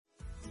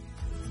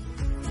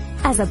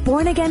As a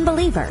born-again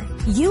believer,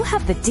 you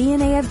have the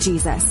DNA of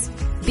Jesus.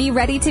 Be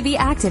ready to be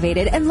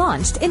activated and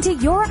launched into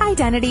your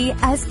identity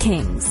as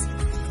kings.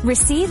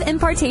 Receive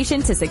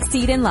impartation to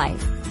succeed in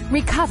life.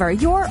 Recover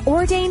your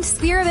ordained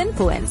sphere of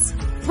influence.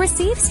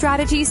 Receive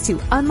strategies to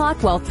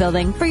unlock wealth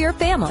building for your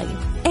family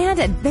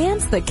and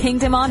advance the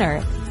kingdom on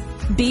earth.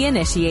 Be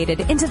initiated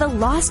into the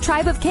lost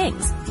tribe of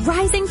kings,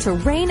 rising to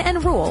reign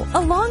and rule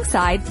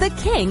alongside the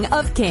King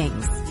of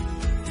Kings.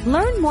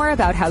 Learn more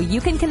about how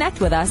you can connect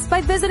with us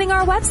by visiting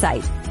our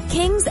website,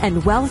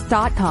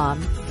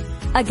 kingsandwealth.com.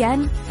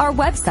 Again, our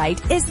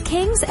website is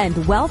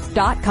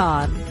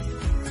kingsandwealth.com.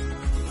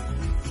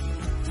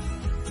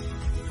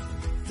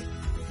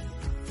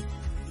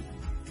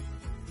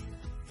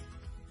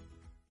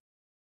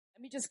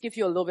 Let me just give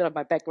you a little bit of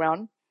my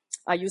background.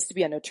 I used to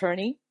be an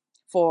attorney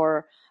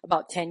for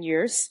about 10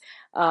 years.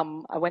 I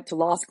went to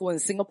law school in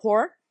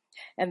Singapore.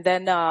 And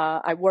then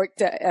I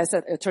worked as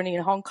an attorney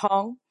in Hong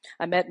Kong.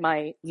 I met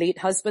my late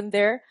husband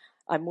there.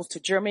 I moved to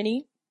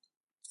Germany.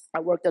 I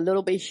worked a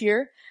little bit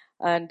here,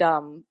 and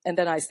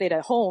then I stayed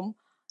at home.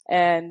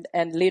 And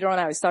later on,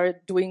 I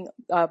started doing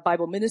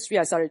Bible ministry.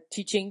 I started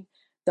teaching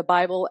the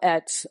Bible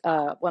at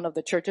one of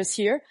the churches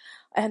here,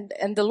 and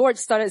the Lord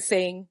started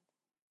saying,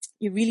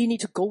 "You really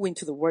need to go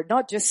into the Word,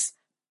 not just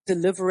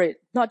deliver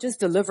it,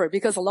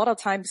 because a lot of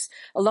times,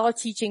 a lot of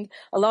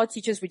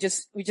teachers, we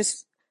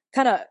just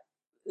kind of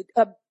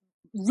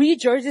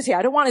regurgitate.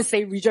 I don't want to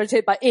say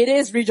regurgitate, but it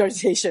is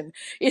regurgitation.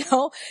 You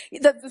know,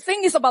 the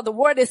thing is about the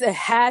word is it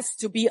has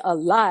to be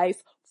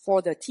alive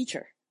for the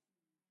teacher.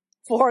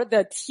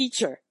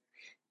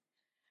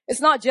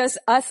 It's not just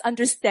us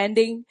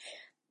understanding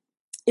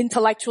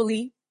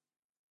intellectually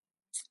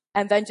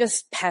and then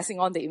just passing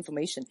on the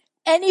information.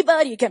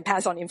 Anybody can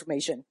pass on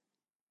information.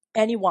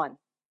 Anyone.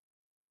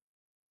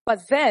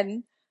 But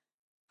then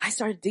I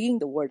started digging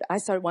the word. I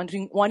started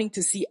wanting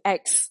to see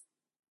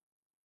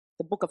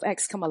the book of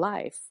Acts come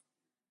alive.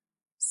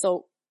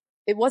 So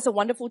it was a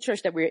wonderful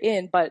church that we were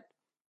in, but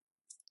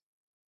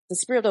the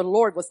Spirit of the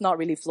Lord was not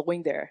really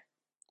flowing there.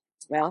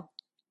 Well,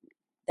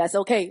 that's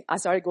okay. I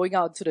started going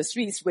out to the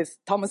streets with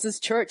Thomas's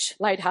church,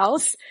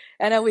 Lighthouse,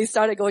 and then we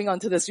started going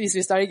onto the streets.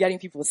 We started getting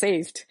people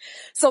saved.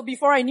 So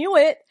before I knew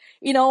it,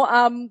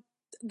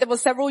 there were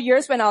several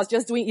years when I was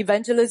just doing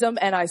evangelism,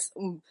 and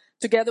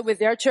together with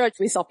their church,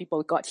 we saw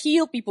people got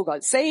healed, people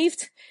got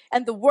saved,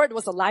 and the word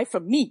was alive for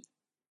me.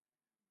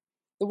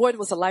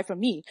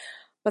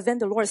 But then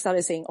the Lord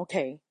started saying,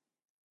 okay,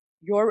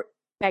 your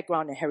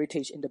background and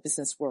heritage in the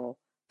business world,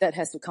 that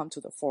has to come to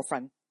the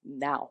forefront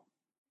now.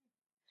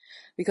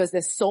 Because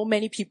there's so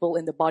many people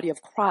in the body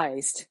of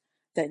Christ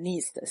that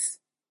needs this.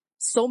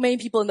 So many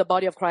people in the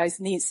body of Christ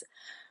needs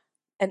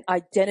an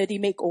identity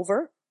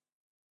makeover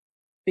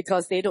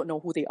because they don't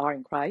know who they are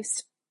in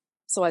Christ.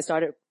 So I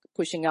started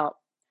pushing out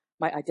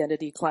my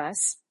identity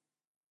class.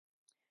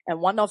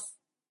 And one of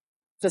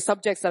the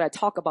subjects that I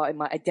talk about in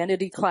my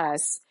identity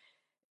class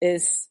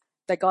is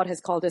that God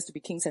has called us to be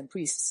kings and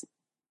priests.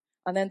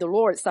 And then the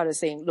Lord started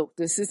saying, look,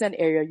 this is an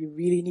area you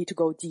really need to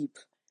go deep.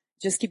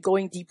 Just keep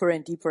going deeper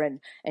and deeper and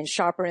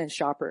sharper and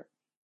sharper.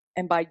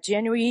 And by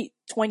January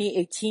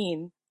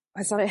 2018,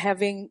 I started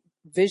having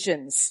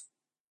visions.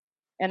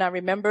 And I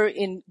remember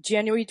in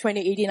January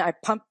 2018, I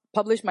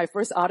published my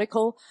first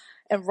article.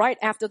 And right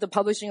after the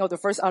publishing of the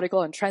first article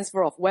on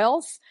transfer of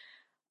wealth,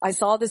 I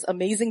saw this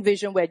amazing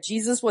vision where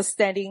Jesus was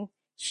standing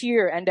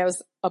here, and there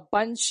was a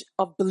bunch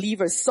of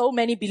believers, so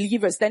many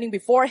believers standing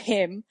before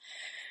him,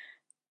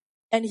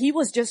 and he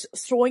was just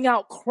throwing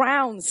out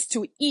crowns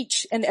to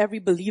each and every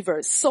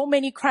believer. So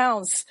many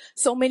crowns.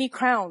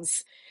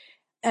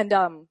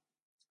 And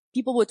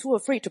people were too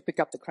afraid to pick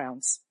up the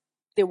crowns.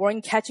 They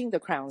weren't catching the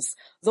crowns.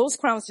 Those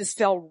crowns just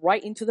fell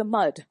right into the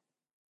mud.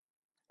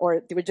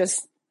 Or they were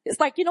just,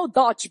 it's like,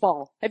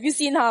 dodgeball. Have you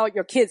seen how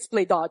your kids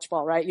play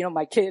dodgeball, right?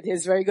 My kid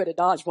is very good at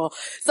dodgeball.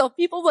 So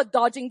people were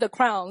dodging the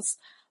crowns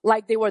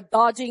like they were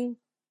dodging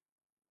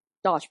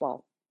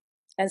dodgeball.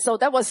 And so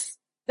that was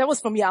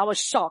for me. I was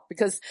shocked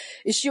because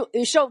it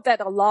showed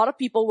that a lot of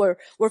people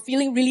were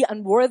feeling really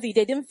unworthy.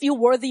 They didn't feel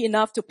worthy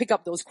enough to pick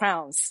up those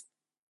crowns.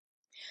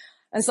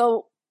 And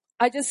so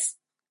I just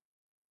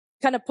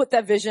kind of put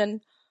that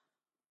vision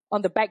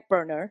on the back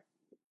burner.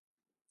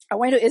 I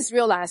went to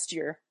Israel last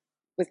year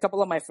with a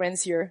couple of my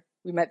friends here.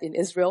 We met in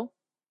Israel.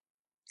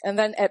 And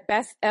then at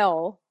Beth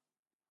El,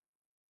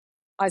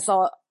 I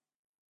saw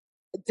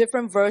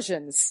different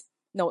versions.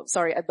 At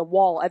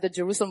the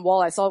Jerusalem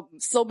wall, I saw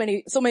so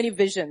many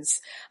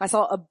visions. I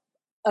saw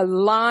a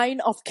line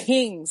of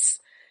kings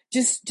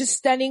just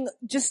standing,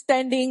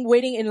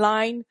 waiting in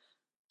line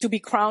to be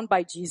crowned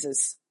by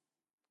Jesus.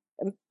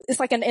 And it's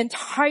like an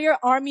entire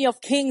army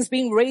of kings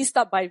being raised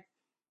up by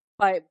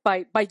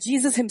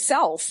Jesus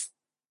himself.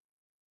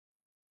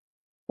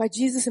 By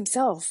Jesus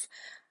himself.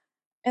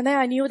 And then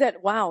I knew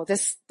that, wow,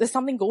 there's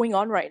something going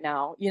on right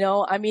now.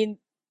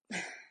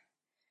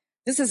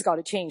 This has got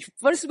to change.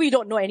 First, we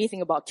don't know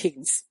anything about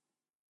kings.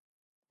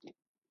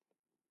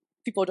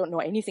 People don't know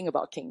anything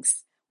about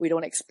kings. We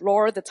don't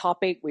explore the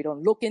topic. We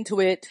don't look into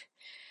it.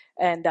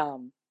 And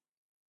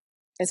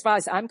as far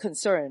as I'm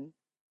concerned,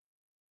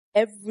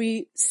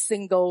 every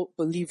single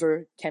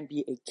believer can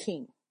be a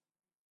king.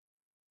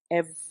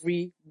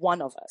 Every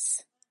one of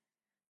us.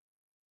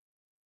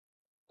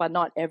 But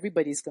not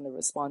everybody's going to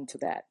respond to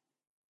that.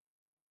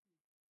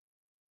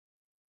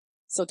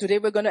 So today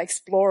we're going to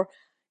explore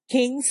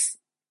kings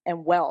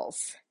and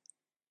wealth.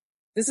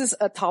 This is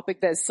a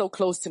topic that is so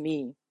close to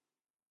me.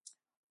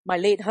 My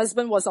late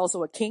husband was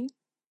also a king.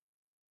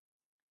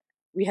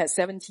 We had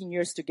 17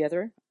 years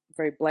together.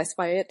 Very blessed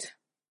by it.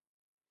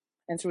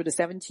 And through the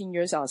 17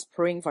 years, I was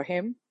praying for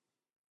him.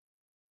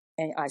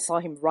 And I saw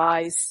him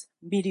rise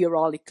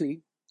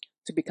meteorically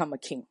to become a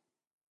king.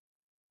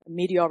 A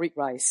meteoric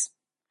rise.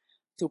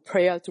 Through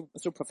prayer,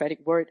 through prophetic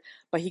word.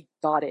 But he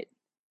got it.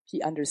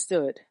 He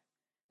understood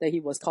that he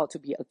was called to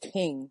be a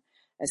king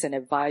as an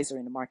advisor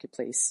in the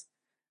marketplace.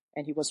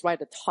 And he was right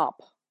at the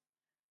top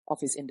of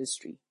his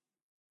industry.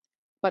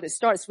 But it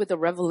starts with the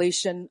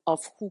revelation of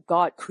who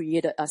God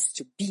created us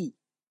to be.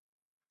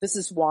 This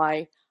is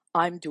why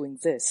I'm doing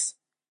this.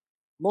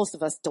 Most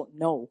of us don't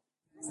know.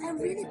 I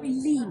really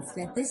believe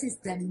that this is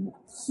the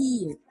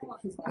key.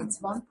 It's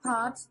one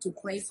part to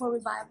pray for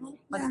revival,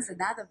 but it's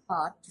another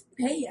part to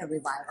pay a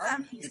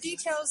revival. The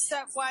details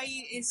that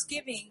YE is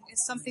giving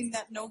is something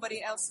that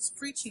nobody else is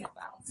preaching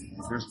about.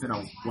 There's been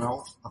a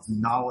wealth of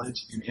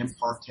knowledge and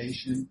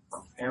impartation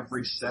from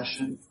every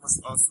session.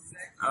 That's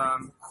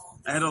awesome.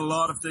 I had a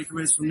lot of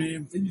takeaways for me.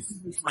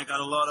 I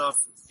got a lot of,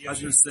 I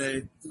should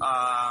say,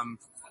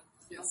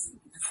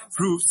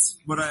 proofs,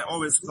 what I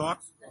always thought,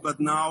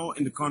 but now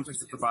in the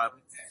context of the Bible.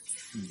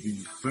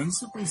 The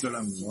principles that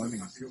I'm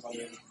learning out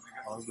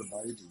of the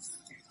Bible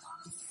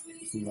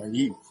to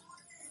life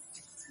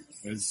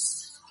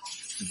has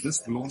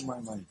just blown my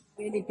mind.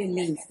 I really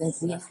believe that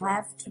we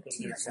have to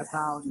teach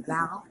about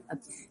wealth,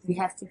 we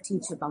have to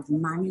teach about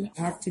money,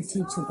 we have to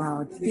teach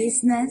about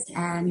business,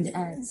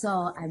 and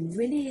so I'm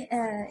really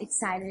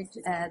excited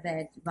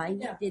that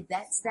YE did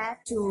that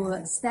step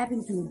to step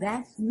into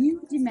that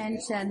new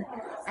dimension,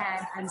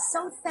 and I'm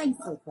so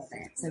thankful for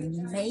that. It's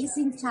an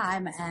amazing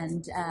time,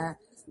 and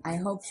I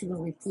hope she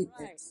will repeat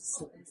it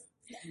soon.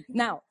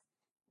 Now,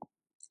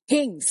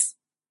 kings.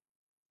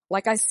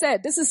 Like I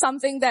said, this is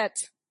something that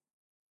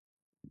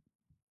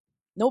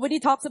nobody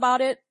talks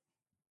about it,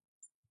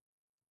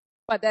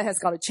 but that has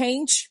got to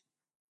change.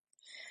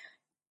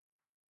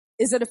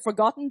 Is it a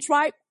forgotten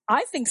tribe?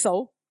 I think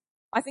so.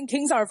 I think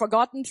kings are a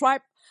forgotten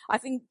tribe. I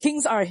think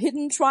kings are a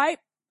hidden tribe.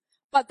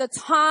 But the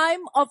time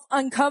of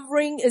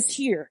uncovering is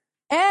here.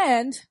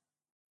 And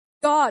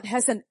God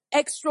has an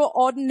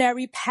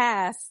extraordinary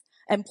path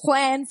and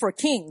plan for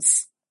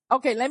kings.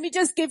 Okay, let me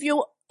just give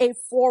you a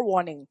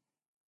forewarning.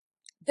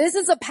 This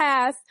is a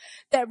path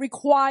that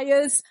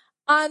requires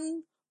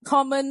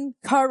uncommon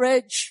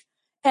courage,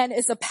 and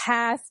it's a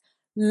path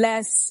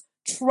less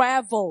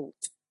traveled.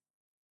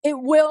 It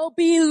will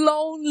be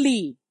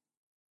lonely.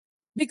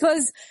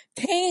 Because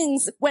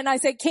kings, when I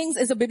say kings,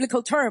 is a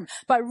biblical term,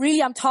 but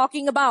really I'm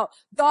talking about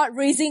God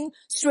raising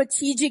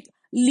strategic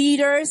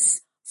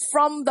leaders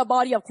from the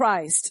body of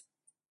Christ.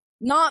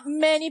 Not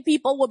many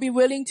people will be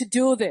willing to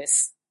do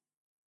this.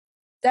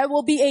 There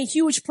will be a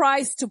huge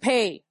price to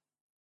pay.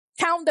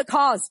 Count the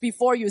cost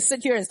before you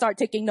sit here and start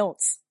taking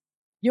notes.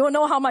 You will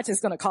know how much it's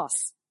going to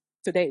cost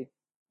today.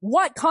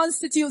 What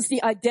constitutes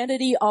the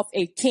identity of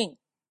a king?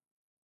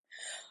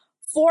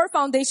 4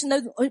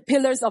 foundational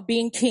pillars of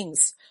being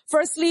kings.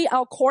 Firstly,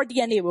 our core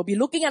DNA. We'll be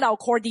looking at our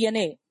core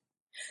DNA.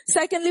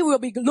 Secondly, we'll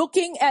be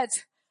looking at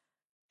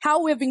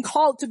how we've been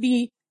called to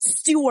be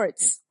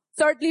stewards.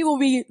 Thirdly, we'll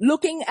be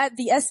looking at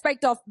the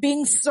aspect of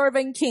being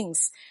servant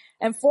kings.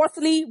 And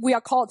fourthly, we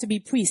are called to be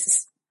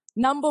priests.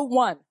 Number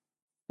 1.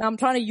 Now I'm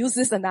trying to use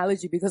this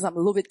analogy because I'm a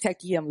little bit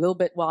techie.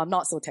 I'm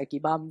not so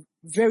techie, but I'm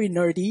very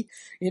nerdy,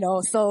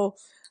 so,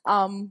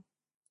 trying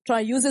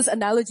to use this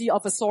analogy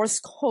of a source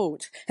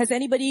code. Has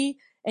anybody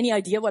any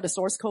idea what a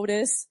source code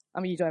is?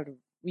 I mean, you don't have to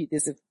read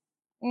this.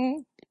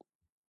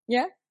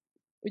 Yeah?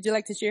 Would you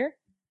like to share?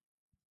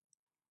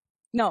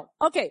 No.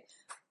 Okay.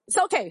 It's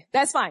okay.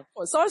 That's fine.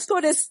 Source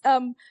code is,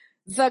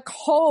 the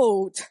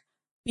code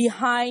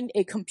behind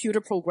a computer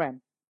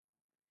program.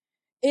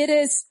 It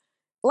is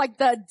like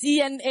the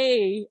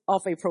DNA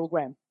of a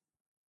program.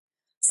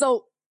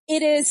 So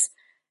it is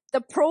the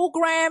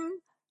program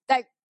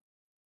that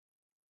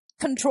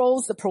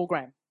controls the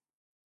program.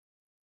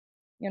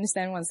 You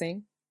understand what I'm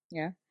saying?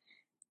 Yeah.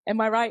 Am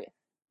I right,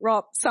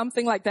 Rob?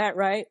 Something like that,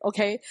 right?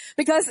 Okay.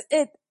 Because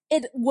it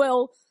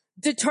will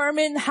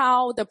determine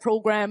how the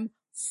program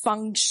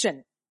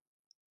function.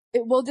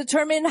 It will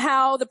determine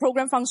how the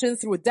program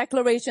functions through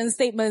declarations,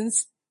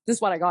 statements. This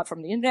is what I got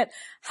from the internet.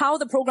 How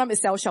the program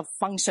itself shall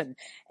function.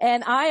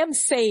 And I am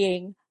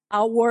saying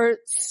our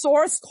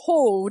source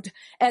code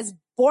as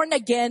born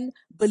again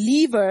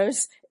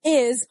believers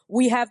is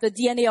we have the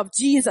DNA of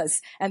Jesus,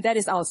 and that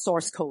is our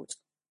source code.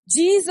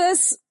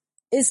 Jesus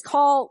is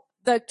called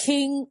the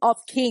King of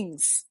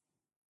Kings.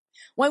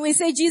 When we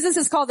say Jesus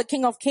is called the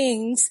King of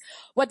Kings,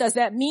 what does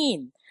that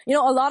mean? A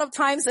lot of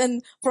times,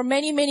 and for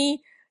many,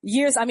 many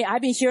years, I've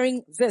been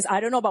hearing this.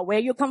 I don't know about where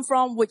you come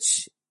from,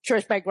 which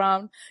church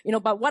background,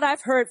 but what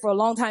I've heard for a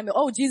long time,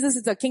 Jesus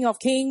is the King of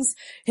Kings.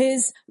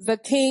 He's the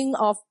King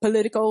of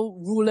political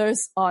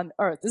rulers on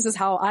earth. This is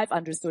how I've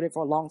understood it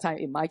for a long time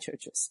in my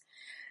churches.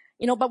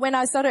 But when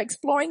I started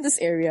exploring this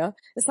area,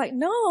 it's like,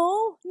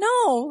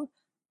 no.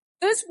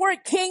 This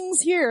word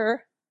kings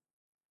here,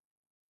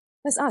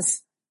 that's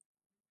us.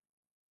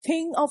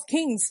 King of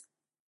Kings.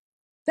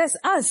 That's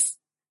us.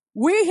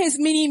 We're his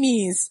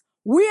mini-me's.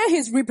 We're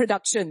his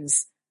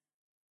reproductions.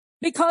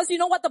 Because you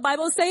know what the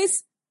Bible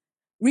says?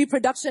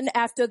 Reproduction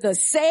after the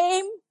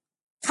same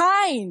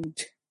kind.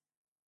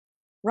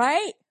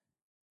 Right?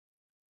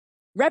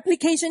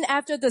 Replication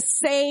after the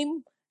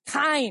same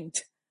kind.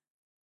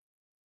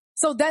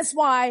 So that's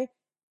why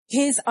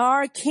he's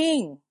our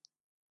king.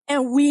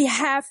 And we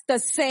have the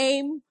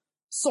same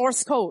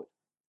source code,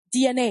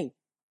 DNA.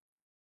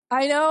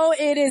 I know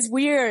it is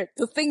weird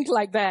to think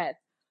like that,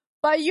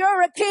 but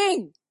you're a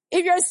king.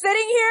 If you're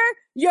sitting here,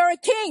 you're a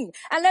king.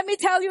 And let me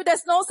tell you,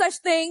 there's no such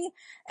thing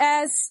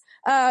as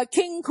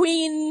king,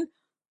 queen.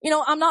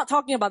 I'm not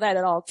talking about that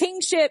at all.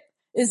 Kingship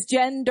is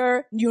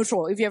gender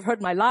neutral. If you have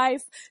heard my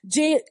life,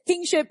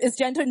 kingship is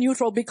gender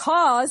neutral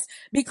because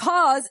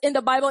in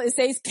the Bible it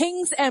says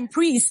kings and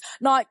priests,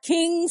 not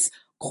kings,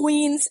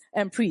 queens,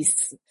 and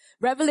priests.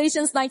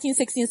 Revelations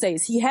 19:16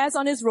 says, he has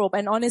on his robe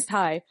and on his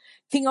thigh,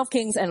 King of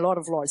Kings and Lord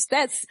of Lords.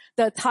 That's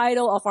the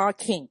title of our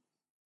king.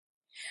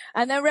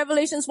 And then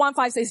Revelations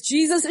 1:5 says,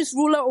 Jesus is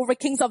ruler over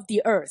kings of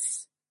the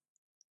earth.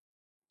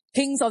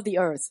 Kings of the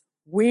earth.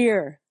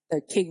 We're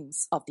the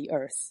kings of the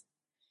earth.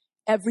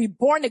 Every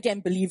born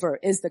again believer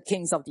is the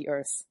kings of the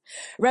earth.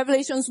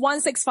 Revelations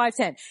 1:6,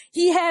 5:10.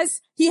 He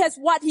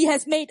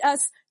has made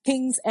us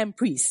kings and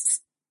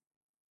priests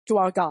to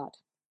our God.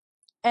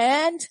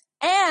 And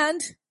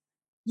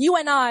you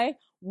and I,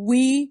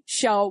 we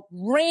shall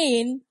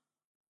reign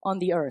on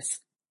the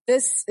earth.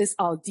 This is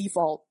our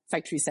default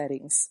factory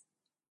settings.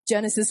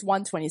 Genesis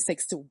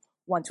 1:26 to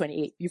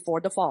 1:28,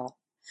 before the fall.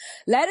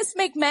 Let us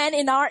make man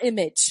in our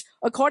image,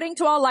 according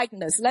to our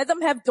likeness. Let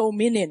them have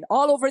dominion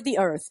all over the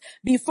earth.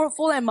 Be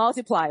fruitful and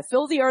multiply.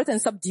 Fill the earth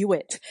and subdue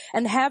it,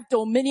 and have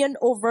dominion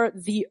over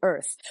the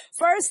earth.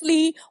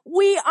 Firstly,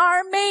 we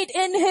are made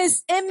in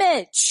his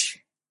image.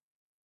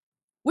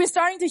 We're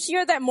starting to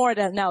hear that more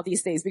now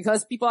these days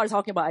because people are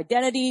talking about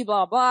identity,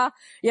 blah, blah.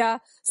 Yeah.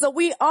 So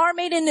we are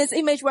made in his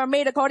image. We're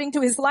made according to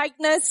his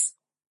likeness.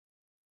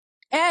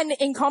 And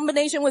in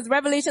combination with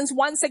Revelations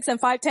 1:6 and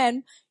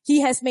 5:10,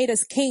 he has made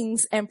us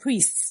kings and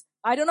priests.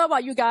 I don't know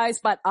about you guys,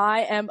 but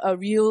I am a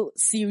real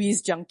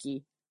series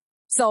junkie.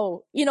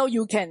 So,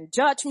 you can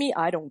judge me.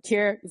 I don't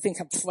care. You think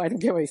I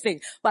don't care what you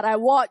think. But I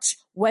watch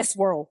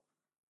Westworld.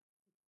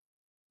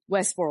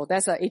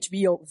 That's a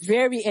HBO,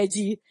 very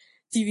edgy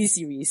TV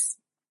series.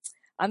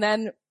 And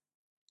then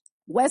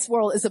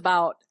Westworld is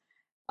about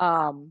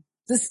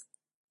this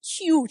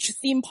huge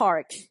theme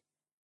park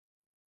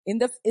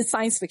it's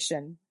science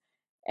fiction.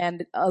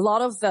 And a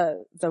lot of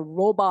the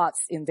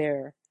robots in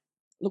there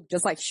look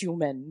just like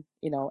human,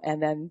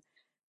 and then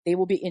they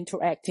will be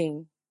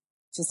interacting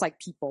just like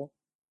people.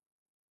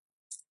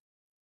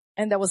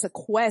 And there was a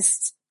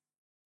quest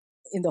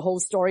in the whole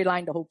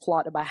storyline, the whole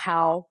plot about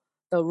how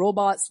the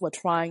robots were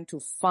trying to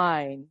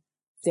find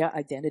their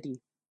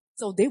identity.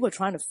 So they were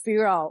trying to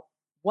figure out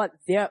what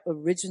their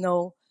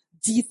original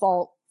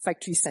default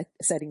factory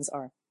settings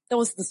are. That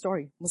was the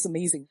story. It was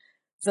amazing.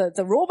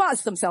 The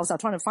robots themselves are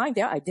trying to find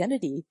their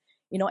identity,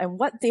 and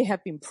what they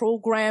have been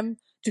programmed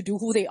to do,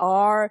 who they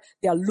are,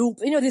 their loop.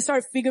 They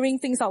start figuring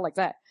things out like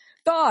that.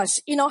 Gosh,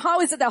 how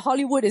is it that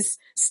Hollywood is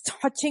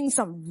touching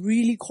some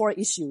really core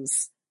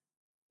issues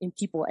in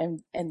people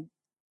and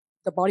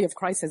the body of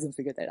Christ hasn't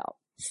figured that out.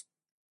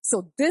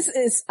 So this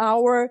is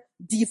our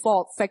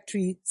default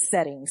factory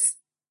settings.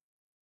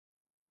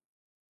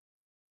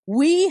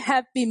 We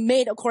have been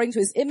made according to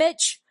his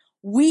image.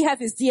 We have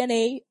his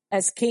DNA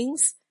as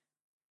kings.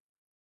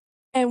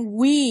 And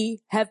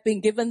we have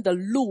been given the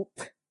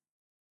loop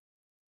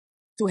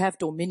to have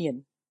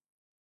dominion.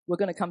 We're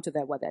going to come to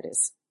that, what that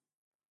is.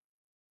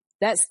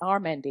 That's our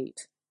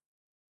mandate.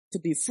 To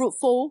be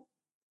fruitful,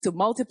 to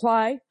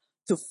multiply,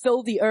 to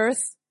fill the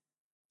earth,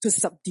 to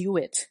subdue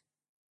it.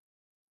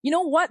 You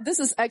know what? This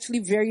is actually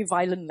very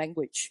violent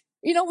language.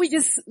 We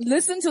just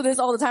listen to this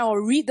all the time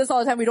or read this all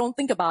the time. We don't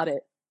think about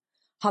it.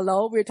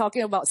 Hello, we're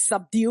talking about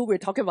subdue. We're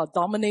talking about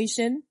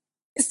domination.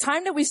 It's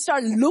time that we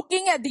start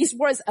looking at these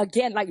words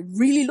again, like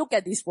really look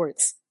at these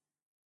words.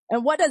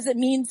 And what does it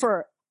mean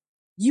for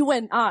you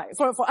and I,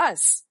 for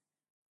us?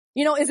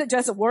 Is it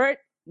just a word?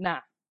 Nah.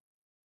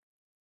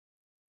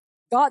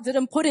 God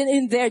didn't put it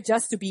in there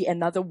just to be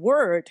another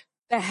word.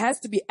 There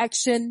has to be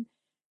action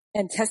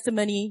and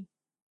testimony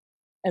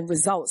and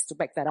results to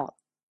back that up.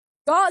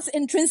 God's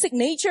intrinsic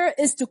nature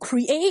is to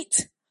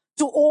create,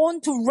 to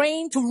own, to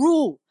reign, to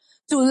rule,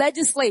 to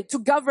legislate, to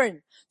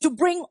govern, to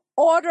bring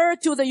order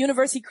to the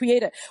universe he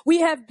created. We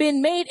have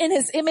been made in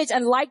his image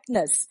and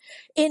likeness,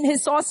 in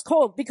his source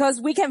code,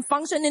 because we can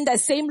function in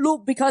that same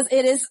loop because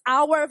it is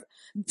our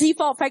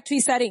default factory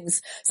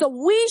settings. So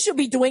we should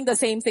be doing the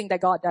same thing that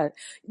God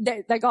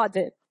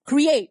did.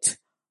 Create,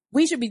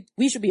 We should be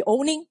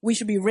owning, we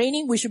should be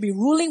reigning, we should be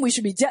ruling, we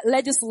should be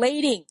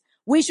legislating.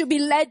 We should be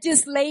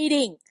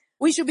legislating.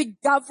 We should be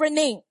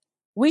governing.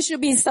 We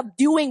should be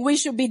subduing. We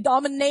should be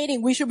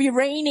dominating. We should be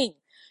reigning.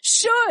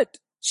 Should.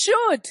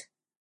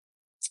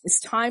 It's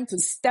time to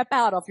step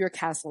out of your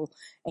castle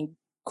and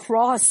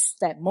cross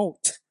that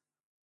moat.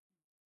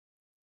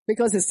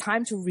 Because it's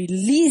time to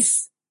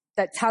release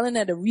that talent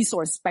and the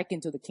resource back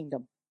into the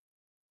kingdom.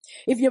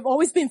 If you've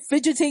always been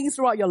fidgeting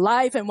throughout your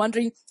life and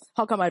wondering,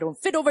 how come I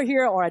don't fit over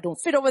here or I don't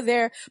fit over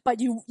there, but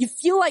you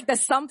feel like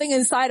there's something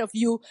inside of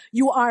you,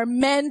 you are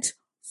meant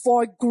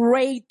for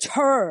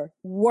greater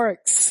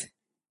works.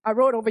 I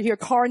wrote over here,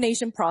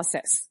 coronation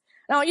process.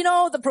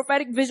 Now, the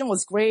prophetic vision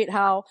was great,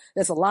 how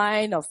there's a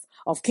line of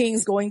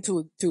kings going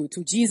to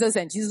Jesus,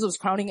 and Jesus was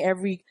crowning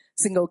every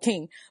single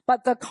king.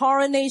 But the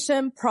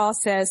coronation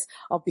process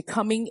of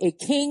becoming a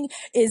king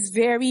is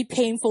very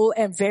painful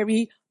and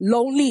very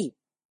lonely.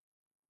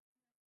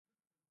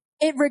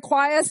 It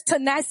requires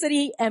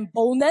tenacity and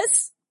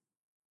boldness,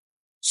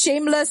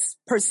 shameless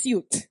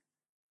pursuit.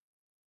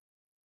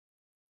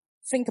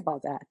 Think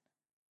about that.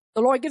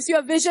 The Lord gives you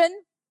a vision,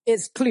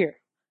 it's clear.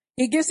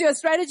 He gives you a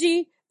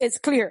strategy, it's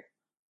clear.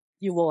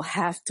 You will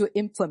have to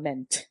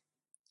implement.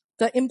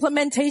 The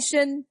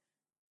implementation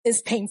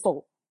is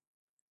painful.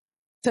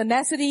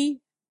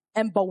 Tenacity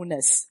and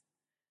boldness.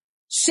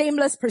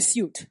 Shameless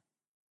pursuit.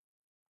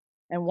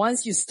 And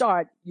once you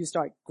start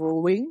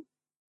growing,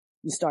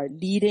 you start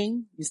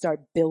leading, you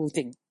start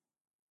building.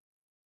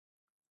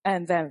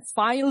 And then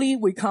finally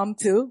we come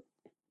to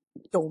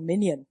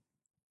dominion.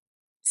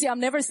 See, I'm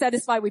never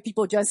satisfied with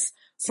people just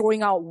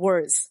throwing out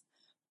words.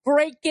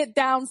 Break it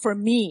down for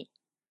me.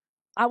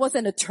 I was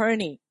an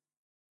attorney.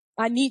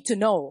 I need to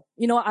know.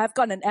 I've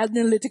got an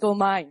analytical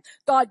mind.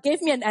 God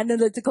gave me an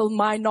analytical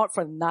mind not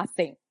for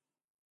nothing.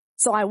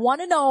 So I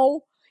want to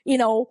know,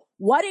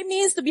 what it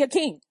means to be a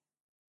king.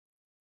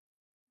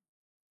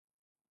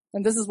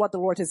 And this is what the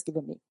Lord has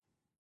given me.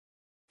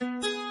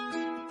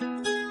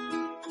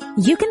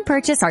 You can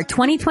purchase our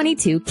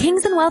 2022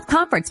 Kings and Wealth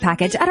Conference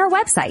Package at our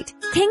website,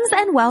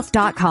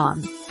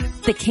 kingsandwealth.com.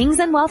 The Kings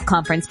and Wealth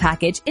Conference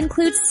Package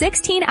includes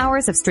 16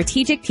 hours of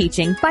strategic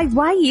teaching by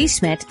Y.E.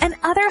 Schmidt and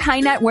other high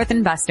net worth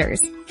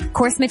investors,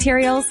 course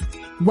materials,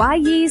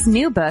 Y.E.'s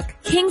new book,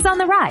 Kings on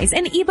the Rise,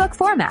 in ebook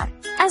format,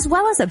 as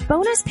well as a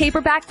bonus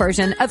paperback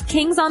version of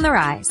Kings on the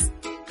Rise.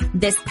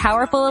 This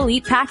powerful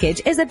elite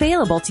package is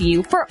available to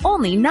you for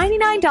only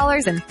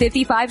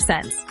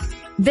 $99.55.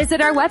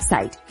 Visit our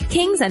website,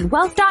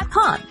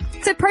 kingsandwealth.com,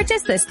 to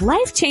purchase this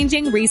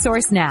life-changing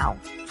resource now.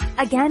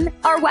 Again,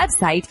 our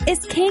website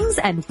is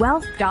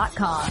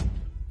kingsandwealth.com.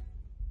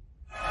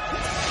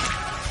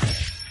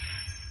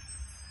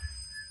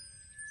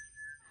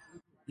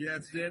 Yeah,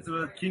 today at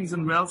the Kings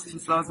and Wealth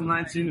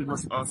 2019, it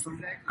was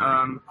awesome.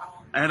 I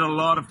had a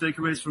lot of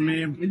takeaways for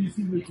me.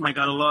 I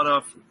got a lot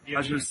of,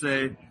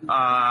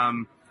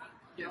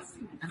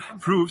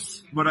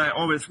 proofs, what I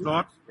always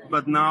thought,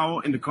 but now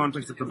in the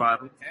context of the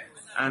Bible.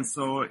 And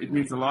so it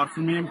means a lot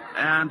for me.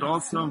 And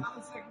also,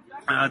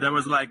 there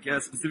was like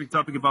a specific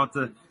topic about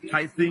the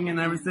tithing and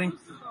everything.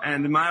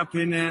 And in my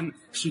opinion,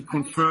 she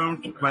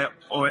confirmed what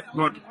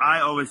I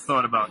always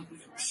thought about.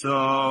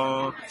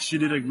 So she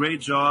did a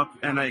great job,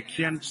 and I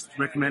can just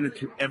recommend it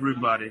to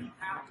everybody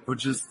who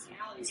just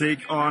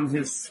take on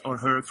his or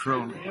her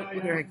throne.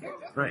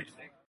 Right.